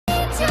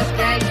You're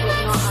gay, but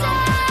not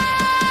out.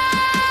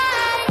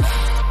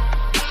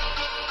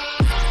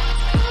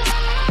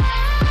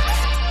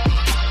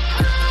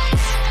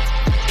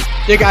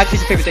 Hey guys,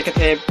 this is Quickfire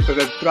here with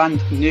a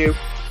brand new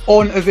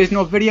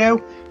unoriginal video.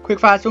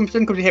 Quickfire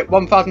Assumption, because we hit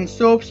 1,000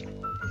 subs.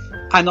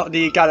 I'm not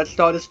the guy that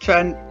started this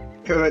trend,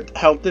 who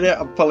helped did it.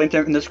 I'll put a link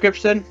to it in the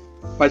description.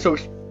 My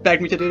subs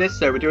begged me to do this,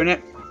 so we're doing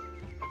it.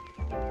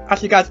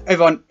 Actually guys,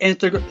 over on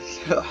Instagram,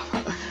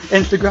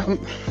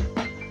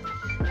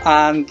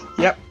 and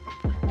yep,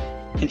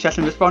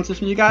 interesting responses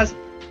from you guys.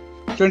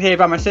 Joined here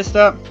by my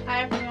sister.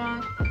 Hi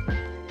everyone.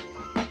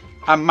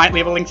 I might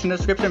leave a link in the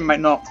description,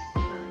 might not.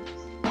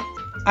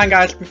 And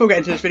guys, before we get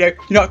into this video,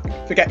 do not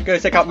forget to go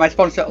check out my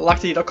sponsor,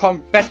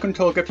 Laxity.com. Best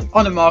control grips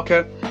on the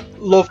market.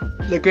 Love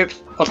the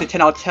grips, obviously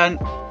 10 out of 10.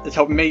 It's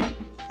helping me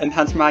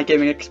enhance my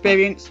gaming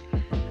experience.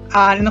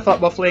 And enough of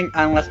that waffling,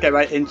 and let's get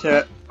right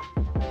into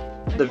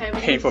the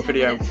painful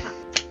video.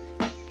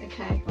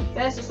 Okay,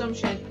 first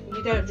assumption,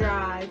 you don't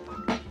drive.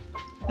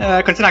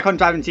 Considering I can't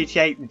drive in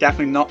GTA,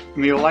 definitely not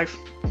in real life.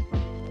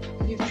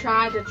 You've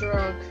tried a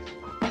drug.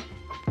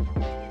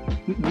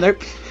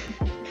 Nope.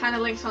 Kind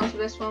of links onto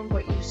this one,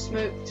 but you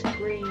smoked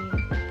green.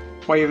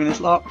 Why even this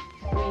lot?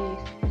 Weed.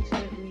 You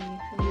smoke weed.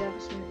 Have you ever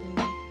smoked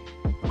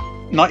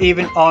weed? Not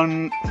even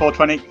on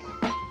 420.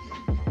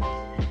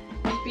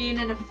 You've been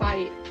in a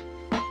fight.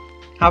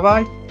 Have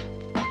I?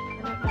 I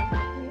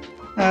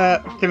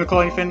don't know. Didn't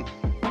recall anything.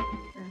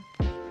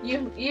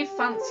 You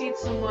fancied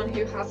someone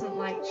who hasn't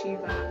liked you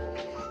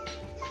back.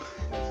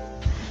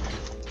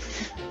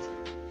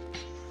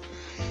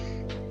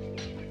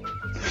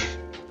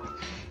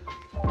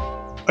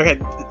 Okay,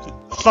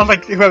 sounds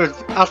like whoever's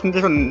asking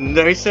this one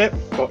knows it,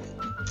 but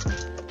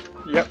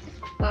yep.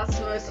 That's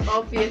the most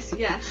obvious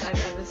yes I've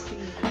ever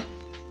seen.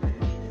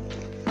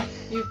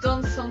 You've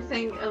done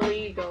something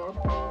illegal.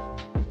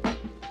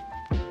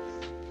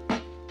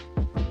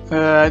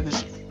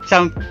 This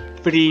sound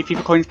for the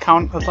FIFA coins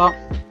count as that?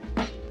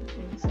 I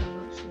think so,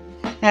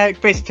 actually. Yeah,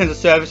 basically terms of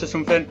service or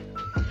something.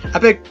 I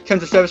think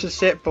terms of service is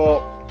shit,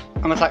 but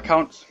unless that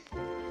counts.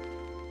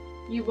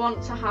 You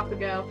want to have a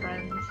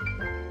girlfriend.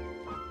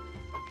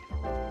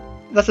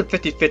 That's a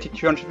 50-50 to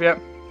be honest with you.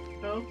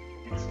 Oh,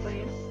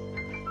 explain.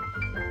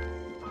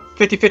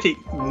 50-50,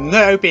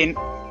 no being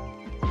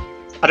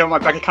I don't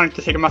want my bank account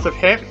to take a massive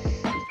hit.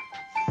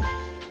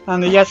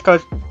 And yes,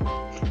 because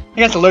I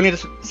guess I'm lonely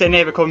just sitting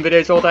here recording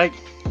videos all day.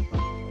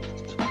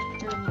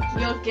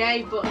 You're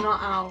gay but not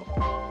out.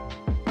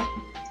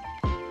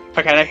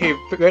 Okay, now you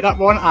figured that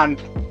one, and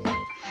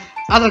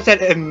as I've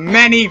said in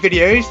many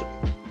videos,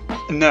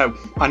 no,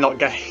 I'm not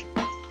gay.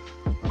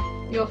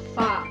 You're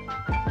fat.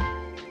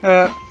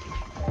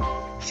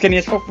 Skinny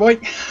as fuck boy.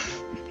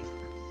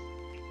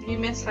 You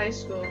miss high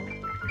school.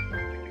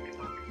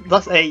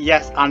 That's a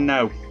yes and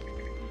no.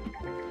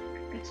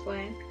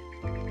 Explain.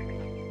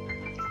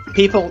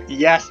 People,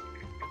 yes.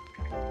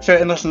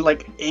 Certain lessons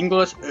like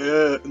English,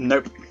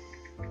 nope.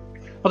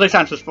 Although it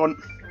sounds just fun.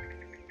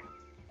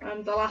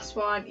 The last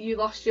one, you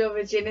lost your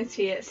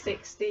virginity at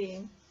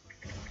 16.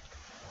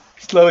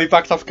 Slowly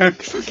backed off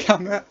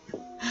camera.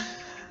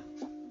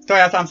 Do I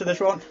have to answer this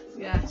one?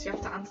 Yes, you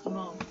have to answer them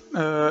all.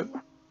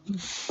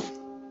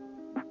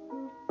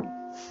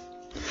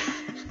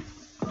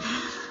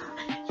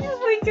 You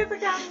wink at the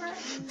camera.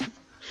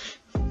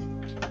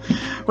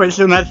 Wait, it's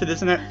still method,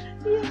 isn't it?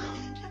 Yeah.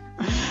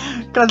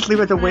 Can't sleep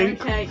with a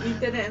wink. Okay, you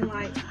did it in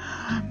like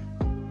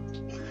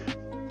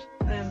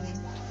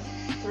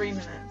 3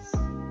 minutes.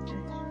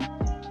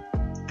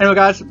 Anyway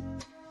guys,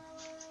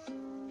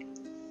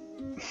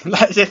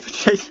 that's it for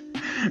today's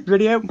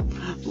video.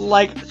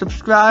 Like,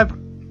 subscribe,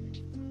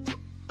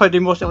 probably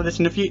do more stuff like this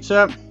in the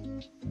future.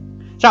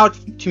 Shout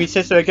out to my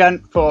sister again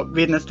for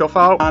reading this stuff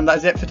out, and that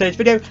is it for today's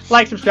video.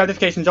 Like, subscribe,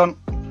 notifications on,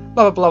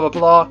 blah blah blah blah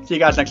blah. See you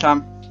guys next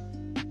time,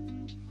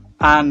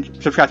 and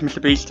subscribe to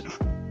Mr. Beast.